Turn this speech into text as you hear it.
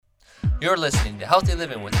You're listening to Healthy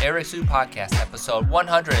Living with Eric Sue Podcast, episode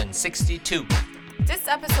 162. This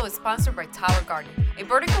episode is sponsored by Tower Garden, a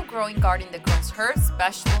vertical growing garden that grows herbs,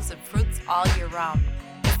 vegetables, and fruits all year round.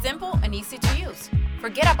 It's simple and easy to use.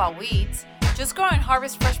 Forget about weeds. Just grow and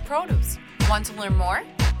harvest fresh produce. Want to learn more?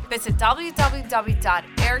 Visit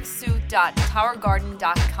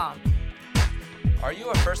www.ericsue.towergarden.com. Are you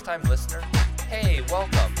a first-time listener? Hey,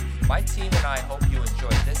 welcome. My team and I hope you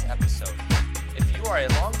enjoyed this episode. If you are a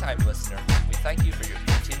long-time listener, we thank you for your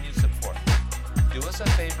continued support. Do us a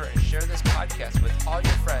favor and share this podcast with all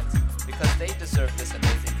your friends because they deserve this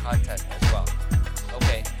amazing content as well.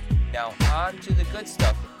 Okay, now on to the good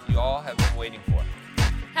stuff you all have been waiting for.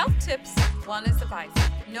 Health tips, wellness advice,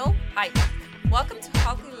 no hype. Welcome to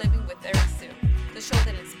Healthy Living with Eric Sue, the show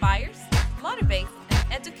that inspires, motivates,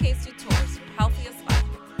 and educates you towards your healthiest life.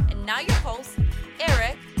 And now your host,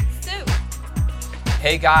 Eric Sue.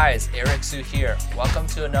 Hey guys, Eric Sue here. Welcome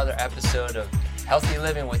to another episode of Healthy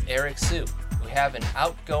Living with Eric Sue. We have an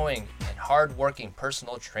outgoing and hard-working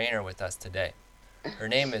personal trainer with us today. Her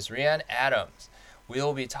name is Rianne Adams. We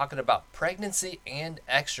will be talking about pregnancy and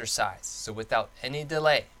exercise. So without any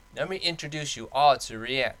delay, let me introduce you all to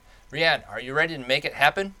Rianne. Rianne, are you ready to make it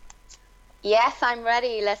happen? Yes, I'm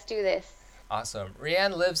ready. Let's do this. Awesome.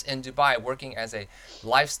 Rianne lives in Dubai working as a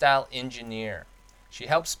lifestyle engineer. She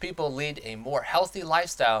helps people lead a more healthy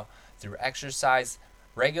lifestyle through exercise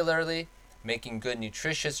regularly, making good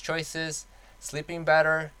nutritious choices, sleeping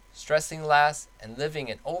better, stressing less, and living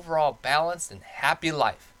an overall balanced and happy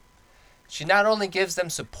life. She not only gives them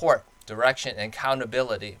support, direction, and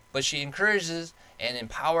accountability, but she encourages and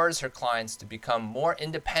empowers her clients to become more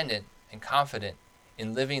independent and confident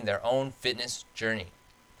in living their own fitness journey.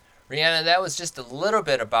 Rianne, that was just a little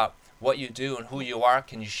bit about what you do and who you are.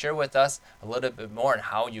 Can you share with us a little bit more on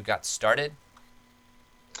how you got started?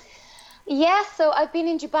 Yeah, so I've been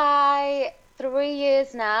in Dubai 3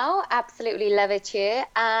 years now. Absolutely love it here.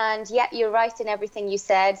 And yeah, you're right in everything you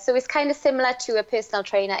said. So it's kind of similar to a personal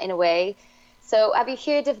trainer in a way. So have you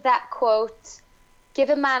heard of that quote? Give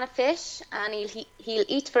a man a fish and he'll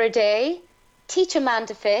eat for a day. Teach a man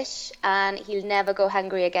to fish and he'll never go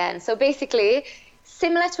hungry again. So basically,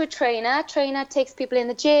 similar to a trainer. Trainer takes people in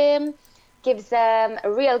the gym, gives them a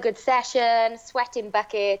real good session, sweating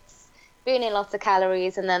buckets, burning lots of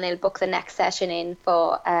calories, and then they'll book the next session in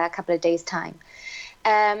for a couple of days' time.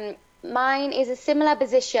 Mine is a similar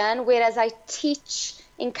position, whereas I teach,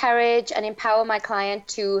 encourage, and empower my client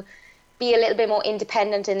to be a little bit more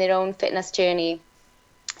independent in their own fitness journey.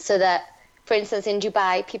 So that, for instance, in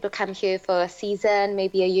Dubai, people come here for a season,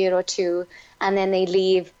 maybe a year or two, and then they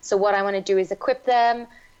leave. So what I want to do is equip them,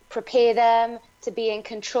 prepare them to be in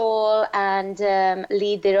control and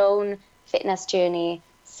lead their own fitness journey.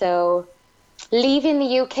 So leaving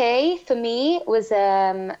the UK for me was,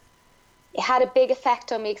 it had a big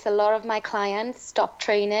effect on me because a lot of my clients stopped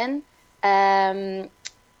training, put on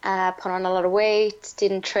a lot of weight,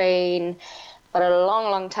 didn't train for a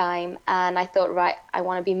long, long time. And I thought, right, I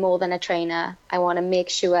want to be more than a trainer. I want to make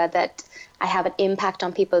sure that I have an impact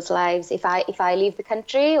on people's lives. If I leave the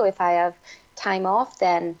country or if I have time off,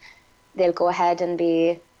 then they'll go ahead and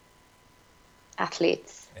be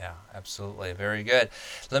athletes. Yeah, absolutely. Very good.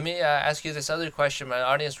 Let me ask you this other question my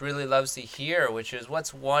audience really loves to hear, which is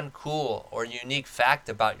what's one cool or unique fact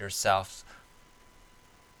about yourself?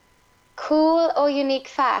 Cool or unique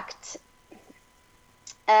fact?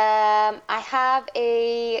 I have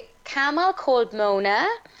a camel called Mona,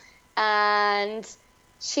 and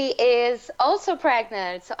she is also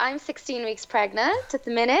pregnant. So I'm 16 weeks pregnant at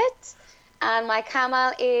the minute, and my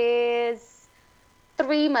camel is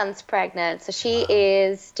 3 months pregnant. So she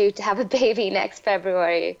is due to have a baby next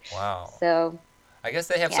February. Wow. So I guess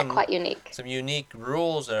they have quite unique. Some unique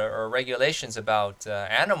rules or regulations about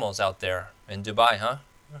animals out there in Dubai, huh?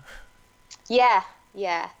 Yeah.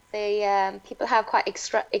 They people have quite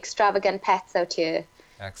extravagant pets out here.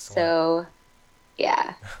 Excellent. So,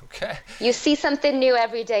 yeah. Okay. You see something new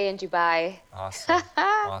every day in Dubai. Awesome.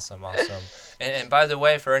 Awesome. And by the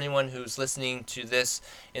way, for anyone who's listening to this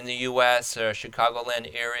in the U.S. or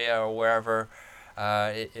Chicagoland area or wherever,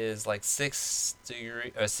 it is like 6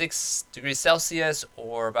 degrees Celsius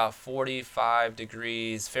or about 45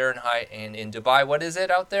 degrees Fahrenheit. And in Dubai, what is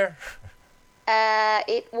it out there?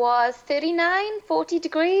 It was 39, 40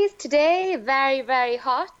 degrees today. Very, very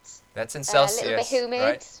hot. That's in Celsius, a little bit humid.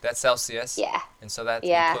 right? That's Celsius. Yeah. And so that's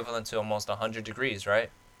equivalent to almost 100 degrees, right?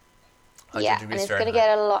 100 yeah, degrees and it's going to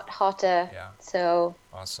Fahrenheit. get a lot hotter. Yeah. So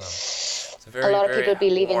Awesome. It's a lot of people will be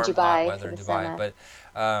leaving warm, Dubai hot weather for in the Dubai. summer. But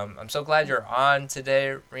I'm so glad you're on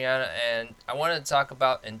today, Rianne, and I wanted to talk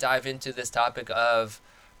about and dive into this topic of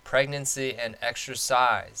pregnancy and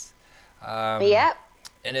exercise. Yeah.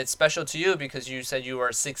 And it's special to you because you said you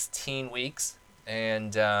were 16 weeks.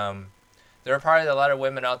 And there are probably a lot of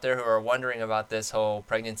women out there who are wondering about this whole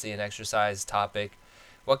pregnancy and exercise topic.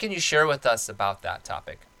 What can you share with us about that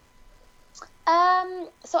topic?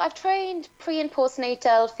 So I've trained pre and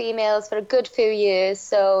postnatal females for a good few years,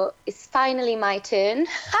 so it's finally my turn.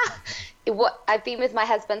 I've been with my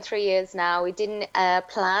husband 3 years now. We didn't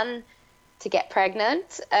plan to get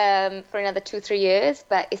pregnant for another 2-3 years,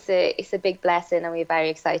 but it's a big blessing and we're very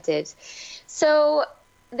excited. So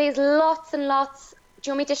there's lots and lots. Do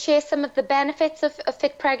you want me to share some of the benefits of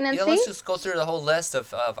fit pregnancy? Yeah, let's just go through the whole list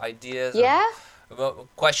of ideas. Yeah. About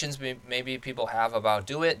questions maybe people have about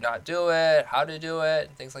do it, not do it, how to do it,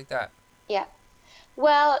 and things like that. Yeah.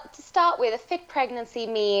 Well, to start with, a fit pregnancy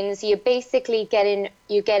means you're basically getting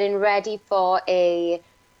ready for a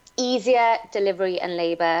easier delivery and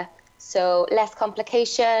labor. So less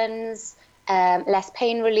complications, less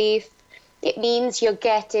pain relief. It means you're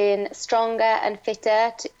getting stronger and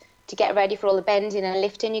fitter to get ready for all the bending and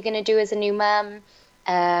lifting you're going to do as a new mum.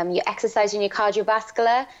 You're exercising your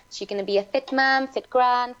cardiovascular, so you're going to be a fit mum, fit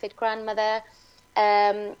grandmother.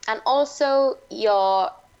 And also you're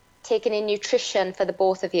taking in nutrition for the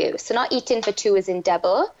both of you. So not eating for two as in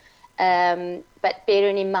double, but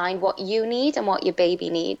bearing in mind what you need and what your baby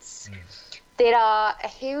needs. There are a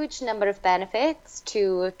huge number of benefits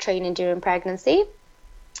to training during pregnancy.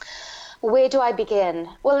 Where do I begin?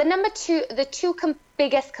 Well, the two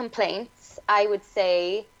biggest complaints, I would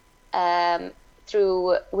say,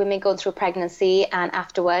 through women going through pregnancy and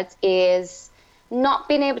afterwards is not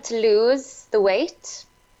being able to lose the weight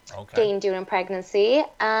gained during pregnancy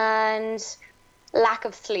and lack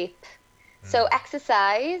of sleep. So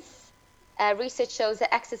exercise, research shows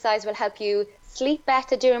that exercise will help you sleep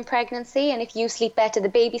better during pregnancy, and if you sleep better, the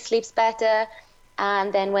baby sleeps better,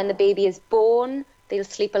 and then when the baby is born, they'll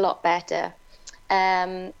sleep a lot better.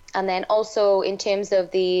 And then also in terms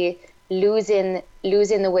of the losing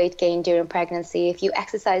the weight gain during pregnancy, if you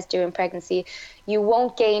exercise during pregnancy, you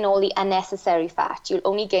won't gain all the unnecessary fat. You'll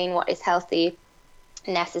only gain what is healthy,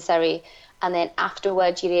 necessary, and then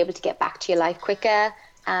afterwards you're able to get back to your life quicker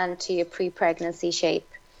and to your pre-pregnancy shape.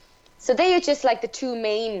 So they are just like the two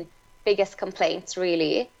main biggest complaints,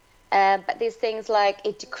 really. But there's things like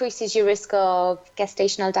it decreases your risk of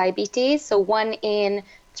gestational diabetes. So 1 in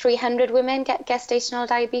 300 women get gestational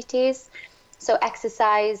diabetes. So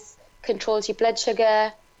exercise controls your blood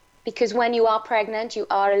sugar, because when you are pregnant, you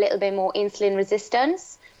are a little bit more insulin resistant.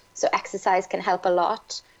 So exercise can help a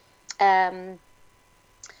lot.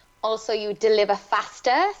 Also, you deliver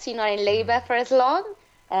faster, so you're not in labor for as long.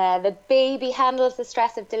 The baby handles the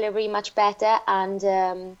stress of delivery much better.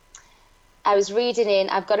 And I was reading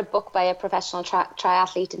I've got a book by a professional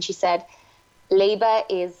triathlete, and she said, labor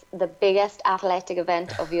is the biggest athletic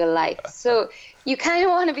event of your life. So you kind of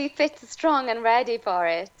want to be fit, strong, and ready for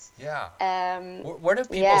it. Yeah. Where do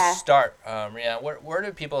people start, Rianne? Where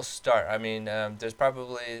do people start? I mean, there's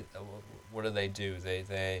probably, what do?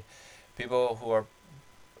 They people who are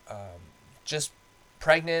just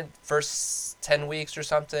pregnant first 10 weeks or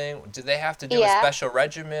something, do they have to do a special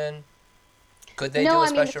regimen? Could they do a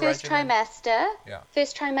special regimen?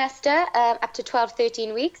 First trimester, up to 12,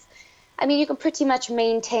 13 weeks. I mean, you can pretty much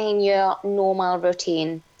maintain your normal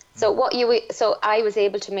routine. So I was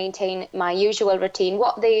able to maintain my usual routine.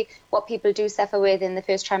 What people do suffer with in the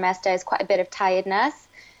first trimester is quite a bit of tiredness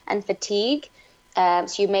and fatigue.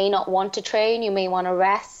 So you may not want to train. You may want to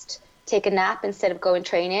rest, take a nap instead of going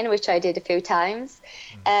training, which I did a few times.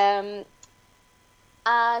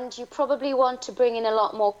 And you probably want to bring in a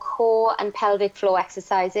lot more core and pelvic floor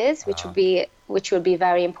exercises, which would be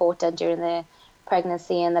very important during the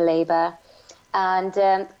pregnancy and the labor. And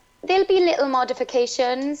there'll be little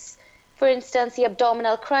modifications. For instance, the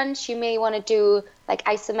abdominal crunch, you may want to do like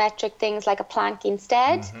isometric things like a plank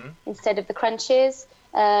instead of the crunches.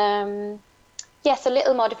 So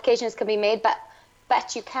little modifications can be made,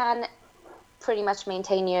 but you can pretty much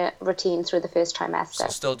maintain your routine through the first trimester. So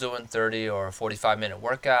still doing 30 or 45-minute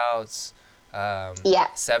workouts,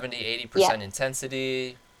 70-80%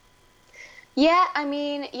 intensity. Yeah, I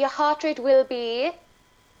mean, your heart rate will be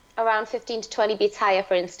around 15 to 20 beats higher,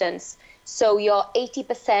 for instance. So your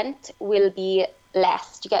 80% will be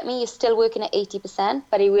less. Do you get me? You're still working at 80%,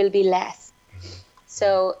 but it will be less.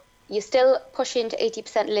 So you're still pushing to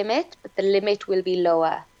 80% limit, but the limit will be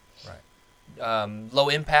lower. Low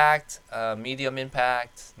impact, medium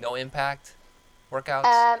impact, no impact workouts?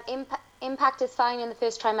 Impact is fine in the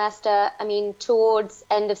first trimester. I mean, towards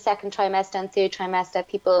end of second trimester and third trimester,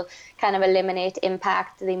 people kind of eliminate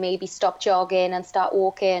impact. They maybe stop jogging and start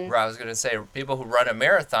walking. Right, I was going to say, people who run a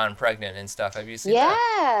marathon pregnant and stuff, have you seen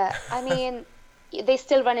that? Yeah, I mean, they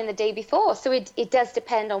still run in the day before. So it does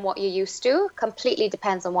depend on what you're used to. Completely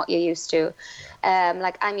depends on what you're used to.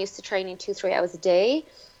 Like I'm used to training 2-3 hours a day.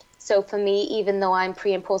 So for me, even though I'm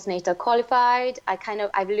pre and postnatal qualified,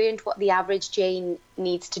 I've learned what the average Jane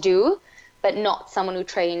needs to do, but not someone who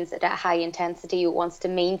trains at a high intensity, who wants to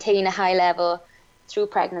maintain a high level through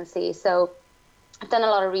pregnancy. So I've done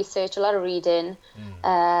a lot of research, a lot of reading,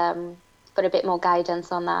 for a bit more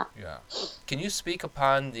guidance on that. Yeah. Can you speak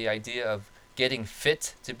upon the idea of getting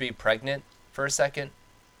fit to be pregnant for a second?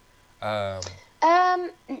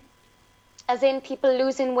 As in people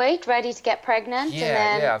losing weight, ready to get pregnant?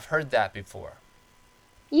 Yeah, I've heard that before.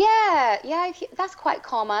 Yeah, that's quite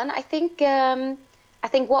common. I think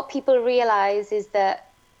what people realize is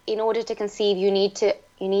that in order to conceive, you need to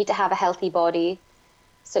have a healthy body.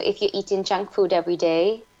 So if you're eating junk food every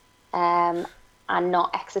day and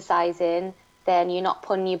not exercising, then you're not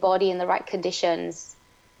putting your body in the right conditions.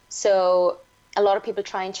 So a lot of people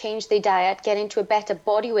try and change their diet, get into a better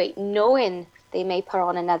body weight, knowing they may put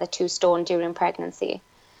on another 2 stone during pregnancy.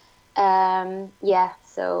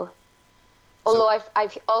 So although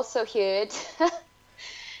I've also heard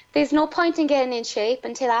there's no point in getting in shape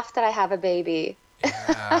until after I have a baby.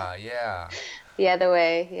 Yeah. The other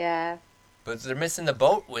way, yeah. But they're missing the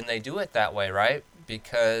boat when they do it that way, right?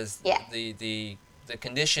 Because the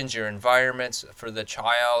conditions, your environments for the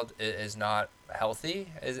child is not healthy.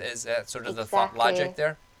 Is that sort of the thought logic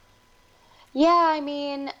there? Yeah, I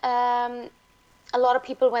mean, a lot of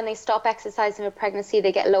people, when they stop exercising with pregnancy,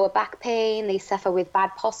 they get lower back pain, they suffer with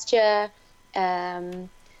bad posture,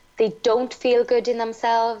 they don't feel good in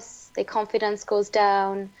themselves, their confidence goes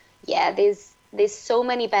down. Yeah, there's so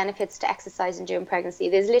many benefits to exercising during pregnancy.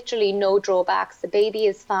 There's literally no drawbacks. The baby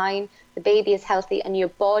is fine, the baby is healthy, and your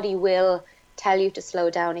body will tell you to slow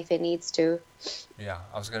down if it needs to. Yeah,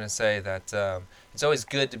 I was going to say that it's always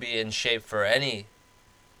good to be in shape for any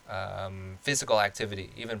physical activity,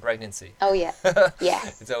 even pregnancy. Oh yeah,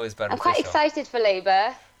 yes. It's always beneficial. I'm quite excited for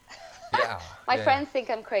labor. Yeah. My friends think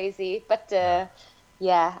I'm crazy, but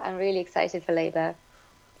I'm really excited for labor.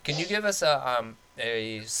 Can you give us a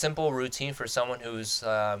simple routine for someone who's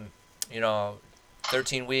 13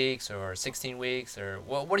 weeks or 16 weeks, or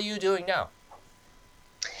what are you doing now?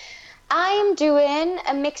 I'm doing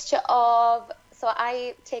a mixture of, so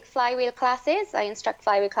I take flywheel classes. I instruct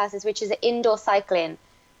flywheel classes, which is indoor cycling.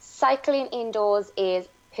 Cycling indoors is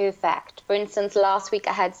perfect. For instance, last week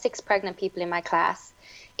I had 6 pregnant people in my class.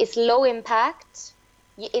 It's low impact.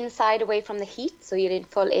 You're inside away from the heat, so you're in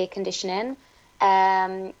full air conditioning.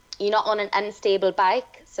 You're not on an unstable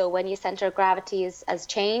bike, so when your center of gravity has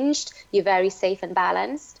changed, you're very safe and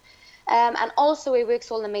balanced. And also it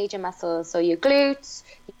works all the major muscles, so your glutes,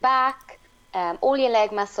 your back, all your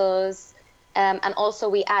leg muscles, and also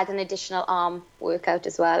we add an additional arm workout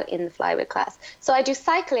as well in the flywheel class. So I do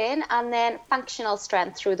cycling and then functional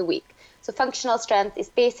strength through the week. So functional strength is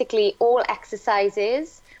basically all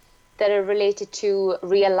exercises that are related to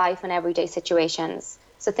real life and everyday situations.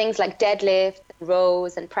 So things like deadlift,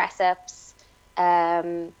 rows and press-ups,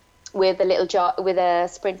 with a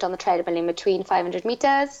sprint on the treadmill in between 500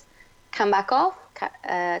 meters, come back off,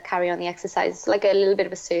 carry on the exercise. It's like a little bit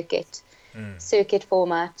of a circuit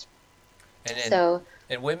format. And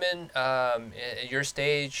women at your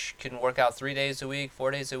stage can work out 3 days a week,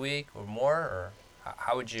 4 days a week, or more, or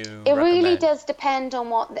how would you recommend? It really does depend on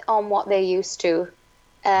what they're used to.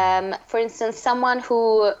 For instance, someone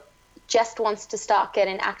who just wants to start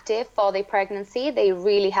getting active for their pregnancy, they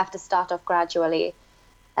really have to start off gradually,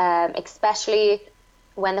 especially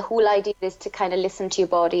when the whole idea is to kind of listen to your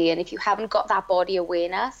body. And if you haven't got that body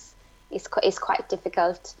awareness, it's quite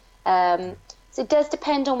difficult. So it does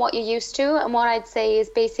depend on what you're used to. And what I'd say is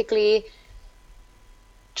basically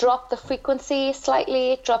drop the frequency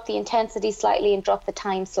slightly, drop the intensity slightly, and drop the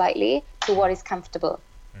time slightly to what is comfortable.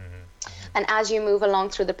 Mm-hmm. And as you move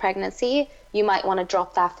along through the pregnancy, you might want to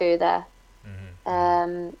drop that further.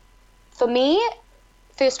 Mm-hmm. For me,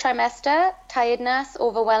 first trimester, tiredness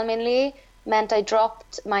overwhelmingly meant I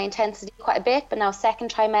dropped my intensity quite a bit. But now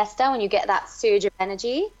second trimester, when you get that surge of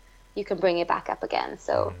energy, you can bring it back up again.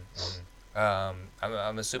 So. Mm-hmm.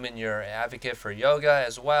 I'm assuming you're an advocate for yoga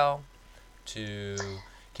as well to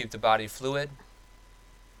keep the body fluid.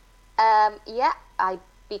 Yeah, I'd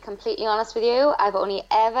be completely honest with you. I've only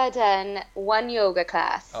ever done one yoga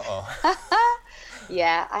class.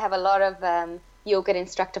 Yeah, I have a lot of yoga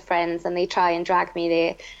instructor friends, and they try and drag me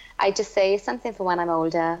there. I just say something for when I'm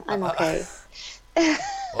older. I'm okay. Well,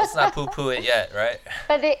 let's not poo-poo it yet, right?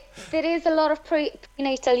 But there is a lot of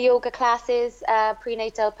prenatal yoga classes,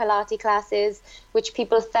 prenatal Pilates classes, which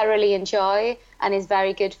people thoroughly enjoy and is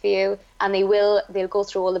very good for you. And they'll go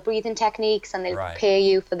through all the breathing techniques and they'll prepare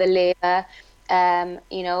you for the labour. I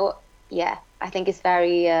think it's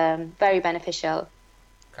very, very beneficial.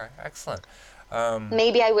 Okay, excellent.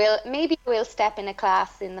 Maybe I will step in a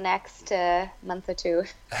class in the next month or two.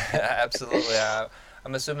 Absolutely.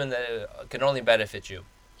 I'm assuming that it can only benefit you.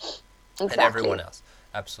 Exactly. And everyone else.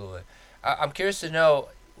 Absolutely. I'm curious to know,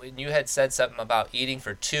 when you had said something about eating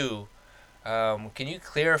for two, can you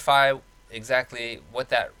clarify exactly what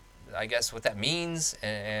that means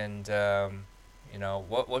and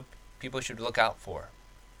what people should look out for?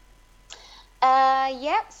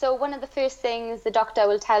 So one of the first things the doctor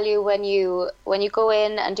will tell you when you go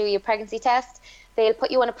in and do your pregnancy test, they'll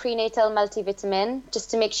put you on a prenatal multivitamin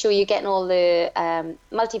just to make sure you're getting all the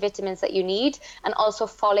multivitamins that you need, and also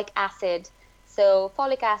folic acid. So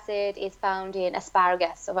folic acid is found in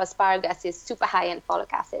asparagus. So asparagus is super high in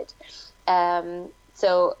folic acid.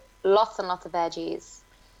 So lots and lots of veggies.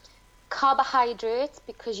 Carbohydrates,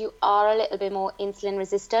 because you are a little bit more insulin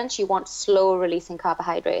resistant, you want slow releasing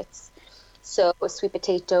carbohydrates. So sweet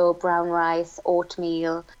potato, brown rice,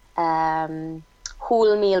 oatmeal,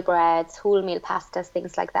 wholemeal breads, wholemeal pastas,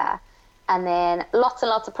 things like that. And then lots and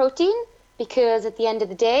lots of protein, because at the end of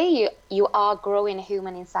the day, you are growing a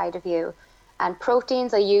human inside of you. And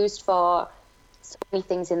proteins are used for so many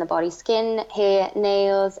things in the body: skin, hair,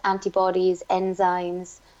 nails, antibodies,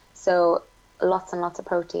 enzymes. So lots and lots of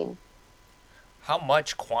protein. How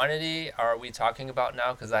much quantity are we talking about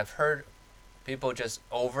now? Because I've heard people just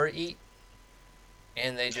overeat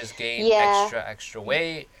and they just gain extra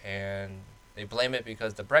weight, and they blame it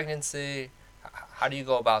because of the pregnancy. How do you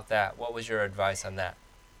go about that? What was your advice on that?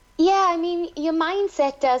 Yeah, I mean, your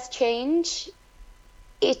mindset does change.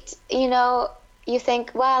 You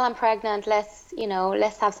think, well, I'm pregnant, let's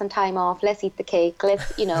have some time off, let's eat the cake,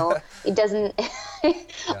 it doesn't,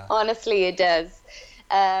 honestly, it does.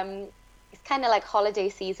 It's kind of like holiday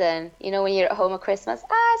season, when you're at home at Christmas,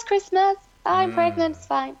 it's Christmas, I'm pregnant, it's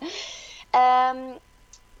fine.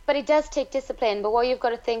 But it does take discipline. But what you've got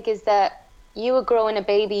to think is that you are growing a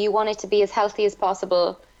baby, you want it to be as healthy as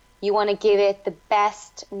possible. You want to give it the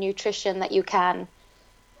best nutrition that you can.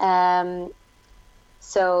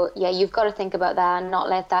 So you've got to think about that and not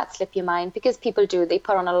let that slip your mind, because people do. They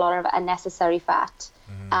put on a lot of unnecessary fat,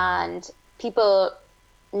 and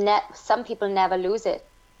some people never lose it.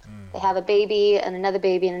 They have a baby and another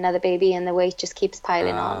baby and another baby, and the weight just keeps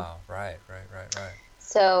piling on. Right.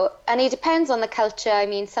 So, and it depends on the culture. I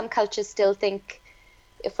mean, some cultures still think,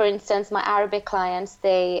 for instance, my Arabic clients,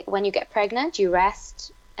 when you get pregnant, you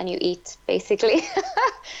rest and you eat, basically.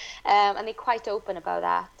 And they're quite open about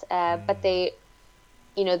that. But they're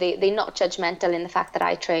not judgmental in the fact that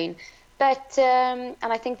I train. But, and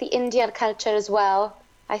I think the Indian culture as well,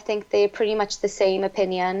 I think they're pretty much the same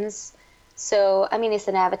opinions. So, I mean, it's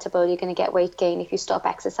inevitable. You're going to get weight gain if you stop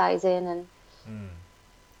exercising. And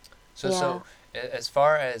So as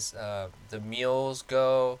far as the meals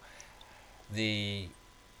go, the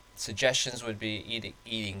suggestions would be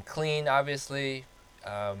eating clean, obviously.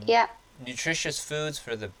 Nutritious foods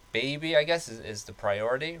for the baby, I guess, is the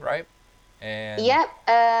priority, right? And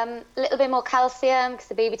a little bit more calcium, because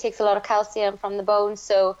the baby takes a lot of calcium from the bone.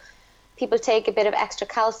 So people take a bit of extra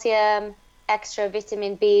calcium, extra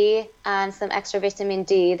vitamin B, and some extra vitamin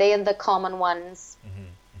D. They are the common ones.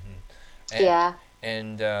 And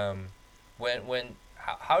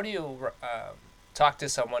how do you talk to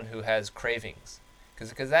someone who has cravings?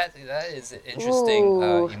 Because that is an interesting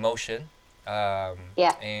emotion.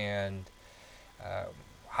 And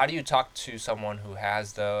how do you talk to someone who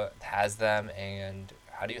has them, and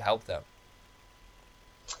how do you help them?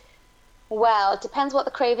 Well, it depends what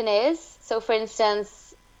the craving is. So, for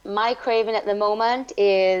instance, my craving at the moment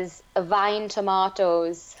is vine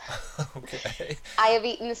tomatoes. Okay. I have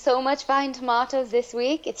eaten so much vine tomatoes this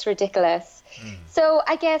week, it's ridiculous. So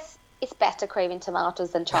I guess it's better craving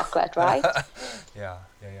tomatoes than chocolate, right? Yeah.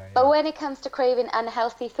 But when it comes to craving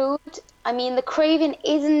unhealthy food, I mean, the craving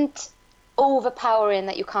isn't overpowering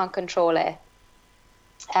that you can't control it.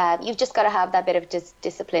 You've just got to have that bit of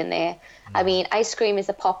discipline there. I mean, ice cream is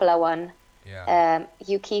a popular one.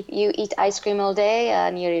 You eat ice cream all day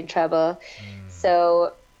and you're in trouble.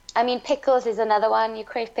 So, I mean, pickles is another one. You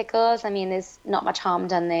crave pickles. I mean, there's not much harm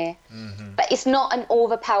done there. But it's not an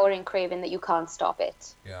overpowering craving that you can't stop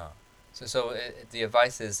it. Yeah. So the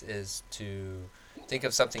advice is to think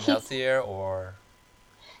of something healthier, or...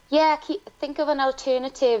 Think of an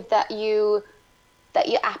alternative that you that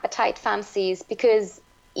your appetite fancies, because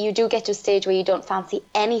you do get to a stage where you don't fancy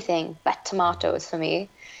anything but tomatoes for me.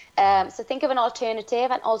 So think of an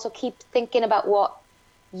alternative, and also keep thinking about what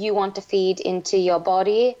you want to feed into your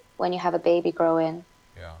body when you have a baby growing.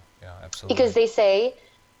 Yeah, absolutely. Because they say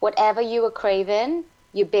whatever you are craving,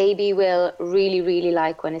 your baby will really, really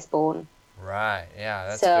like when it's born. Right. Yeah,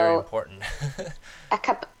 that's very important. a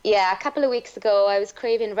couple of weeks ago, I was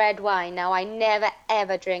craving red wine. Now, I never,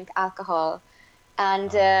 ever drink alcohol.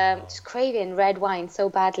 And just craving red wine so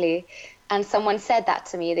badly. And someone said that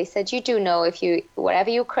to me. They said, you do know whatever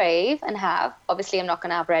you crave and have, obviously I'm not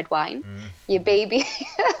going to have red wine. Your baby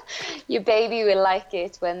will like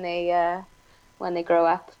it when they grow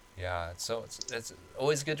up. Yeah, so it's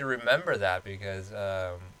always good to remember that, because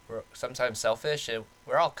we're sometimes selfish, and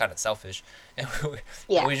we're all kind of selfish, and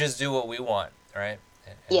we just do what we want, right?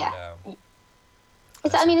 It's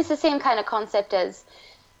the same kind of concept as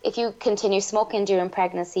if you continue smoking during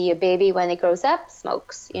pregnancy, your baby, when it grows up,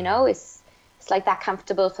 smokes. It's like that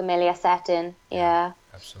comfortable, familiar setting. Yeah.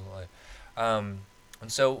 Absolutely. And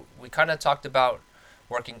so we kind of talked about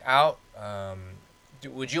working out.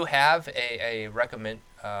 Would you have a recommend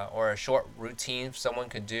or a short routine someone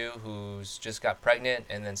could do who's just got pregnant,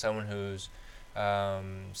 and then someone who's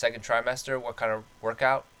second trimester? What kind of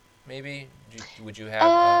workout maybe would you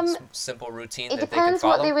have a simple routine that they could follow? It depends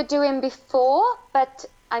what they were doing before, but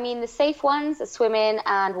the safe ones are swimming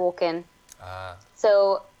and walking.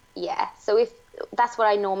 So if that's what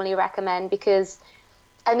I normally recommend, because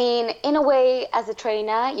in a way, as a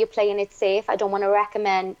trainer, you're playing it safe. I don't want to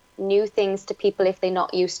recommend new things to people if they're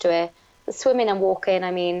not used to it. But swimming and walking,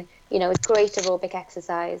 it's great aerobic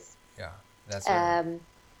exercise. Yeah, that's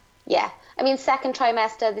second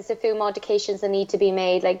trimester, there's a few modifications that need to be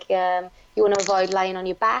made. Like you want to avoid lying on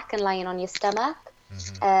your back and lying on your stomach.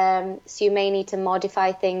 So you may need to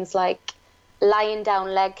modify things like lying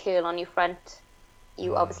down leg curl on your front.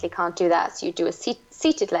 You obviously can't do that, so you do a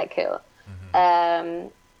seated leg curl.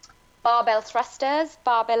 Barbell thrusters,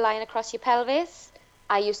 barbell lying across your pelvis.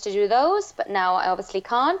 I used to do those, but now I obviously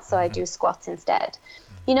can't, so I do squats instead.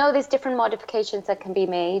 There's different modifications that can be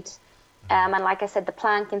made. And like I said, the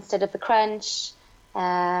plank instead of the crunch.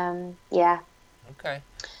 Okay.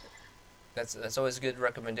 That's always a good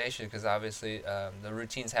recommendation, because obviously the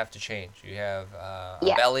routines have to change. You have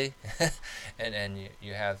a belly, and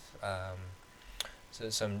you have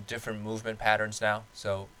some different movement patterns now,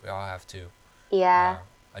 so we all have to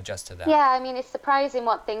adjust to that. Yeah, it's surprising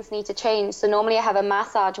what things need to change. So normally I have a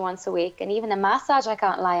massage once a week, and even a massage I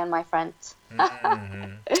can't lie on my front.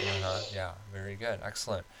 Yeah, very good.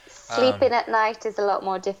 Excellent. Sleeping at night is a lot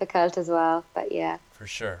more difficult as well, but yeah. For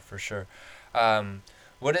sure.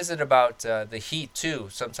 What is it about the heat too?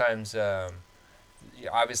 Sometimes,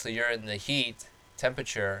 obviously you're in the heat,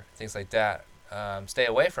 temperature, things like that. Stay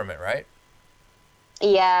away from it, right?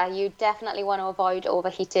 Yeah, you definitely want to avoid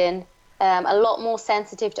overheating. A lot more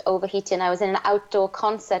sensitive to overheating. I was in an outdoor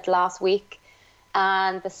concert last week,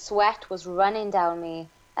 and the sweat was running down me.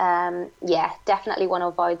 Definitely want to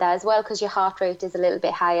avoid that as well, because your heart rate is a little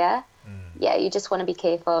bit higher. Yeah, you just want to be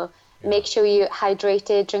careful. Make sure you're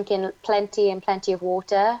hydrated, drinking plenty of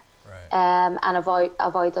water, and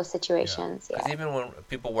avoid those situations. Because even when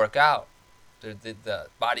people work out, the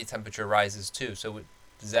body temperature rises too. So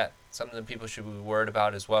is that something that people should be worried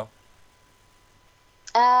about as well?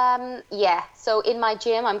 So in my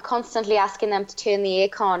gym, I'm constantly asking them to turn the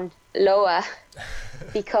aircon lower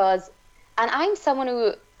and I'm someone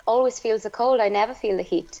who always feels the cold. I never feel the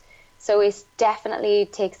heat. So it definitely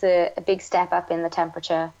takes a big step up in the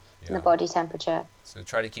temperature, in the body temperature. So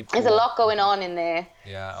try to keep cool. There's a lot going on in there.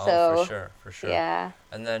 Yeah, for sure. Yeah.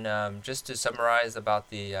 And then just to summarize about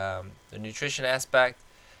the nutrition aspect,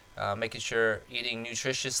 making sure eating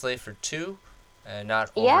nutritiously for two and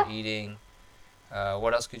not overeating.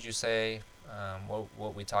 What else could you say?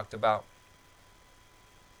 What we talked about?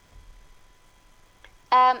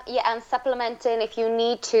 And supplementing if you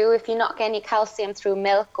need to. If you're not getting your calcium through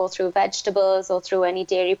milk or through vegetables or through any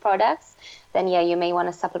dairy products, then you may want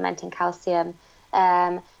to supplement in calcium.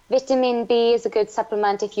 Vitamin B is a good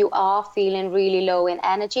supplement if you are feeling really low in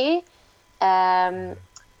energy.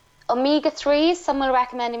 Omega-3, some will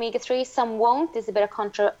recommend omega-3, some won't. There's a bit of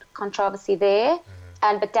controversy there.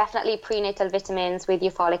 But definitely prenatal vitamins with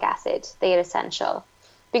your folic acid. They are essential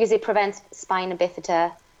because it prevents spina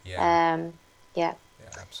bifida. Yeah,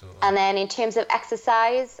 absolutely. And then in terms of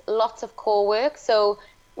exercise, lots of core work. So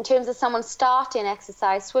in terms of someone starting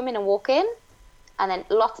exercise, swimming and walking, and then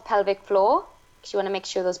lots of pelvic floor, because you want to make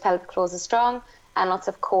sure those pelvic floors are strong, and lots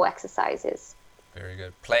of core exercises. Very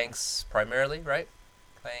good. Planks primarily, right?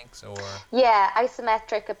 planks or? Yeah,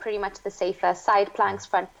 isometric are pretty much the safer. Side planks,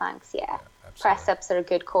 front planks, yeah. Press-ups are a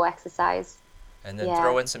good core exercise. And then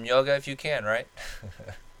throw in some yoga if you can, right?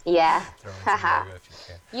 Yeah. Throw in some yoga if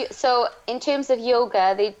you can. So in terms of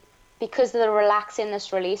yoga, because of the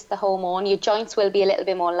relaxingness release, the hormone, your joints will be a little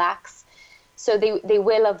bit more lax. So they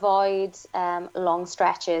will avoid long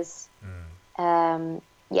stretches.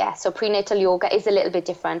 So prenatal yoga is a little bit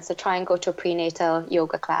different. So try and go to a prenatal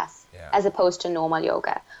yoga class as opposed to normal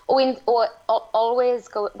yoga. Or always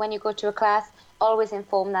go, when you go to a class, always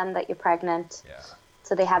inform them that you're pregnant. Yeah.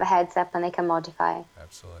 So they have a heads up and they can modify.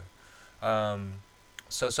 Absolutely.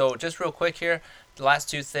 So just real quick here, the last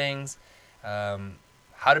two things.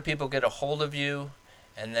 How do people get a hold of you?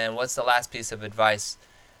 And then what's the last piece of advice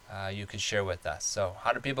you could share with us? So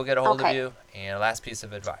how do people get a hold of you? And last piece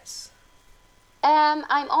of advice.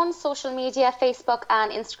 I'm on social media, Facebook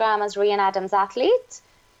and Instagram as Rhian Adams Athlete.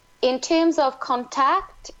 In terms of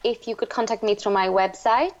contact, if you could contact me through my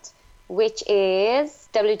website, which is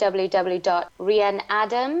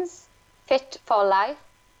www.rhianadamsfitforlife,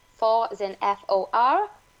 4 as in FOR,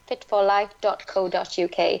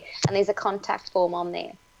 fitforlife.co.uk, and there's a contact form on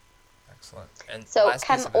there. Excellent. And so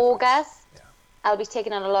come August, I'll be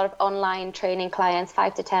taking on a lot of online training clients,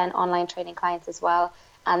 5 to 10 online training clients as well.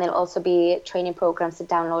 And there'll also be training programs to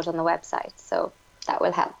download on the website. So that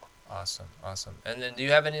will help. Awesome. And then do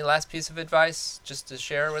you have any last piece of advice just to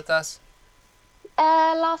share with us?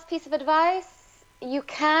 Last piece of advice. You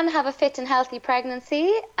can have a fit and healthy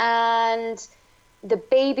pregnancy and the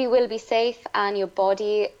baby will be safe and your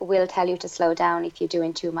body will tell you to slow down if you're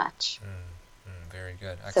doing too much. Very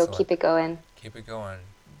good. Excellent. So keep it going.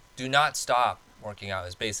 Do not stop working out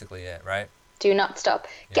is basically it, right? Do not stop.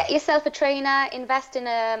 Yeah. Get yourself a trainer, invest in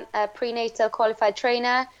a prenatal qualified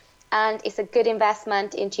trainer, and it's a good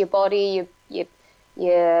investment into your body,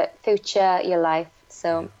 your future, your life.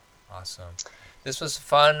 So awesome. This was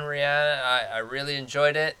fun, Rhianna. I really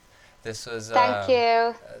enjoyed it. This was thank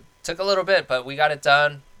you. Took a little bit, but we got it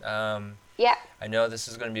done. Yeah. I know this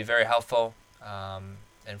is going to be very helpful. And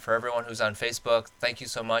for everyone who's on Facebook, thank you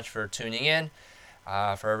so much for tuning in.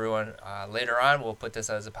 For everyone later on, we'll put this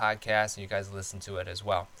as a podcast and you guys listen to it as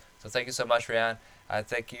well. So thank you so much, Rhianna.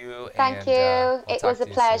 Thank you. Thank you. It was a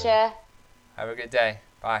pleasure. Soon. Have a good day.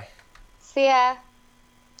 Bye. See ya.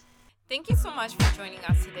 Thank you so much for joining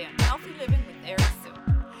us today on Healthy Living with Eric Sue.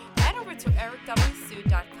 Head over to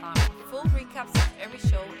ericwsue.com for full recaps of every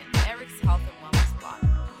show and Eric's health and wellness blog.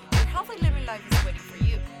 Your healthy living life is waiting for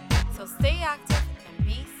you. So stay active